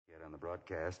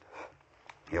broadcast.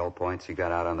 The old points you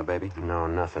got out on the baby? No,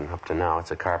 nothing. Up to now,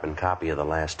 it's a carbon copy of the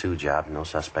last two job. No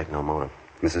suspect, no motive.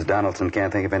 Mrs. Donaldson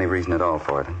can't think of any reason at all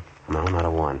for it. No, not a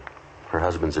one. Her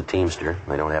husband's a teamster.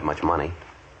 They don't have much money.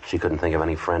 She couldn't think of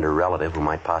any friend or relative who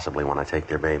might possibly want to take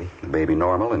their baby. The baby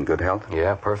normal, in good health?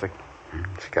 Yeah, perfect.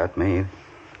 She got me.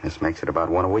 This makes it about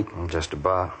one a week. Just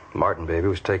about. Martin baby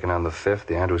was taken on the 5th.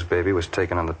 The Andrews baby was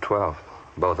taken on the 12th.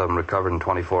 Both of them recovered in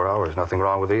 24 hours. Nothing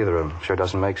wrong with either of them. Sure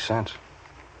doesn't make sense.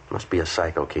 Must be a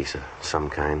psycho case of some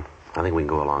kind. I think we can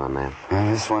go along on that.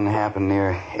 This one happened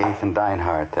near 8th and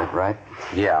Dinehart, that right?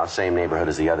 Yeah, same neighborhood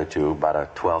as the other two. About a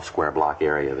 12-square block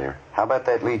area there. How about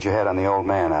that lead you had on the old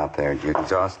man out there? Did you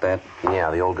exhaust that?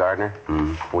 Yeah, the old gardener?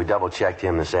 We double-checked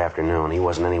him this afternoon. He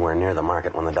wasn't anywhere near the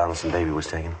market when the Donaldson baby was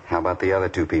taken. How about the other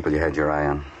two people you had your eye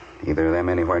on? Either of them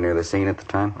anywhere near the scene at the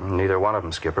time? Neither one of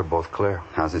them, Skipper. Both clear.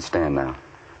 How's it stand now?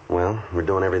 Well, we're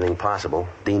doing everything possible.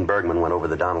 Dean Bergman went over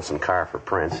the Donaldson car for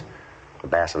prints. The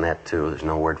bassinet, too. There's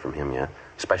no word from him yet.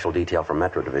 Special detail from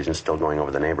Metro Division still going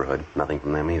over the neighborhood. Nothing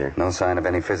from them either. No sign of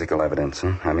any physical evidence,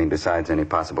 huh? I mean, besides any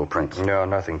possible prints. No,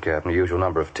 nothing, Captain. The usual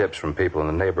number of tips from people in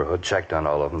the neighborhood. Checked on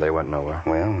all of them. They went nowhere.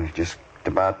 Well, we've just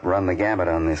about run the gamut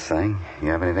on this thing. You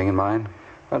have anything in mind?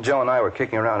 Well, Joe and I were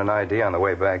kicking around an idea on the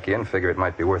way back in. Figure it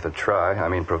might be worth a try. I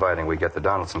mean, providing we get the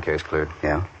Donaldson case cleared.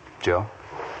 Yeah? Joe?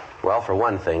 Well, for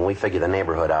one thing, we figure the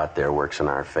neighborhood out there works in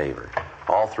our favor.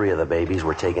 All three of the babies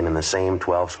were taken in the same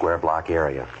 12-square block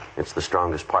area. It's the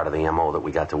strongest part of the M.O. that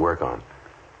we got to work on.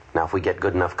 Now, if we get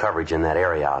good enough coverage in that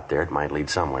area out there, it might lead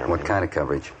somewhere. What kind of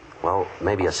coverage? Well,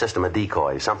 maybe a system of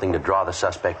decoys, something to draw the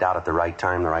suspect out at the right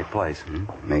time, the right place.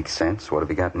 Makes sense. What have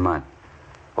you got in mind?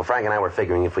 Well, Frank and I were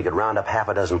figuring if we could round up half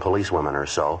a dozen policewomen or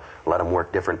so, let them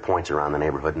work different points around the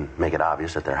neighborhood and make it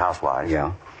obvious that they're housewives.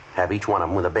 Yeah. Have each one of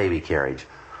them with a baby carriage.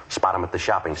 Spot them at the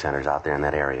shopping centers out there in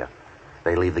that area.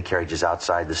 They leave the carriages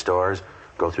outside the stores,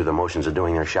 go through the motions of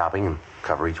doing their shopping, and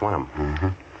cover each one of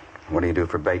them. What do you do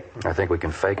for bait? I think we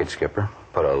can fake it, Skipper.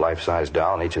 Put a life-size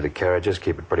doll in each of the carriages,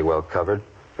 keep it pretty well covered.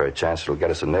 Very chance it'll get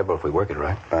us a nibble if we work it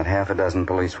right. About half a dozen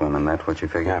policewomen, that's what you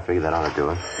figure? Yeah, I figure that ought to do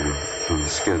it.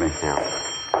 Excuse me. Yeah.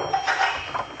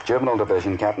 Juvenile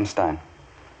Division, Captain Stein.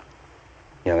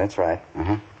 Yeah, that's right.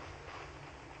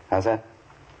 How's that?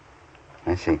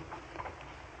 I see.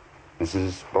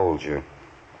 Mrs. Bolger.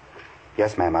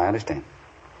 Yes, ma'am, I understand.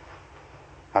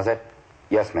 How's that?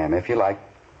 Yes, ma'am, if you like.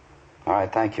 All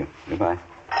right, thank you. Goodbye.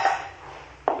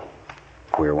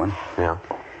 Queer one. Yeah.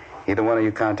 Either one of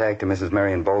you contacted Mrs.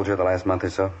 Marion Bolger the last month or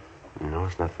so? No,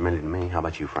 it's not familiar to me. How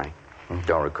about you, Frank?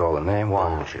 Don't recall the name.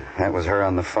 Why? Oh, sure. That was her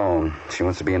on the phone. She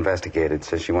wants to be investigated.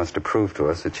 Says she wants to prove to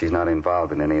us that she's not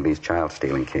involved in any of these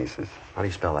child-stealing cases. How do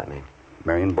you spell that name?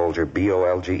 Marion Bolger,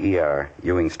 Bolger,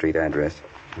 Ewing Street address.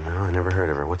 No, I never heard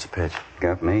of her. What's the pitch?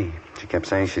 Got me. She kept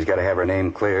saying she's got to have her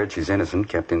name cleared. She's innocent.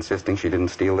 Kept insisting she didn't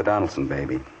steal the Donaldson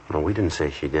baby. Well, we didn't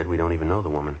say she did. We don't even know the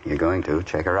woman. You're going to.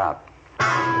 Check her out.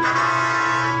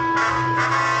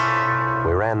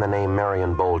 We ran the name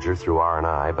Marion Bolger through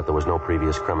R&I, but there was no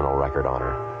previous criminal record on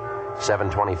her.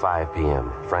 7:25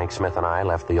 p.m. Frank Smith and I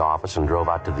left the office and drove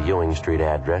out to the Ewing Street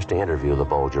address to interview the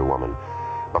Bolger woman.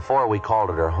 Before we called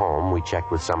at her home, we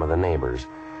checked with some of the neighbors.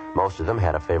 Most of them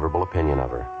had a favorable opinion of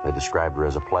her. They described her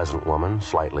as a pleasant woman,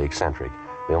 slightly eccentric.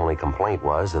 The only complaint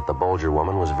was that the Bolger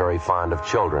woman was very fond of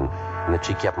children and that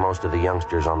she kept most of the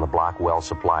youngsters on the block well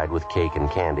supplied with cake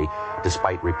and candy,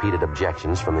 despite repeated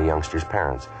objections from the youngsters'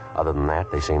 parents. Other than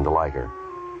that, they seemed to like her.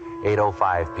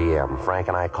 8:05 p.m., Frank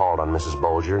and I called on Mrs.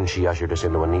 Bolger, and she ushered us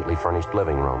into a neatly furnished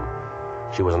living room.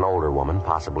 She was an older woman,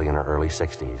 possibly in her early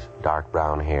 60s, dark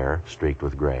brown hair, streaked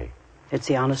with gray. It's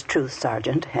the honest truth,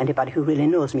 Sergeant. Anybody who really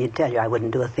knows me would tell you I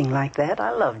wouldn't do a thing like that.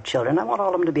 I love children. I want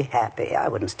all of them to be happy. I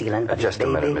wouldn't steal anybody's Just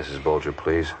baby. a minute, Mrs. Bolger,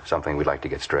 please. Something we'd like to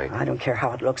get straight. I don't care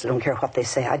how it looks. I don't care what they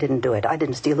say. I didn't do it. I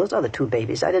didn't steal those other two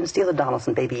babies. I didn't steal the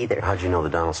Donaldson baby either. How'd you know the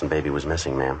Donaldson baby was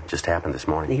missing, ma'am? It just happened this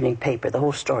morning. The evening paper. The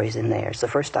whole story's in there. It's the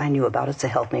first I knew about it to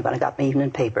help me when I got my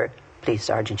evening paper. Please,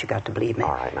 Sergeant, you got to believe me.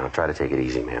 All right, now try to take it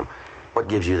easy, ma'am. What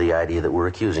gives you the idea that we're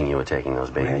accusing you of taking those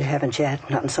babies? Well, you haven't yet.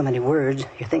 Not in so many words.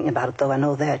 You're thinking about it, though. I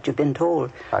know that. You've been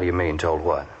told. How do you mean, told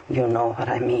what? You know what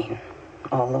I mean.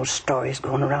 All those stories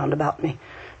going around about me.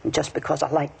 And just because I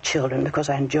like children, because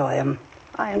I enjoy them,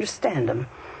 I understand them.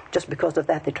 Just because of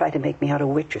that, they try to make me out a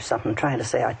witch or something, trying to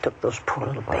say I took those poor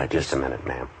little babies. All right, just a minute,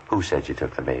 ma'am. Who said you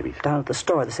took the babies? Down at the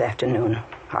store this afternoon.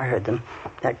 I heard them.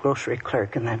 That grocery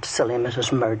clerk and that silly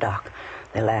Mrs. Murdoch.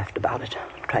 They laughed about it.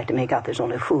 Tried to make out there's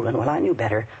only fooling. Well, I knew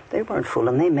better. They weren't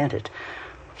fooling. They meant it.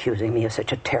 Accusing me of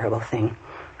such a terrible thing.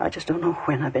 I just don't know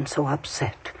when I've been so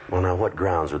upset. Well, now, what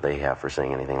grounds would they have for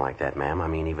saying anything like that, ma'am? I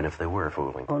mean, even if they were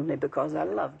fooling. Only because I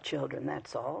love children,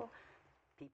 that's all.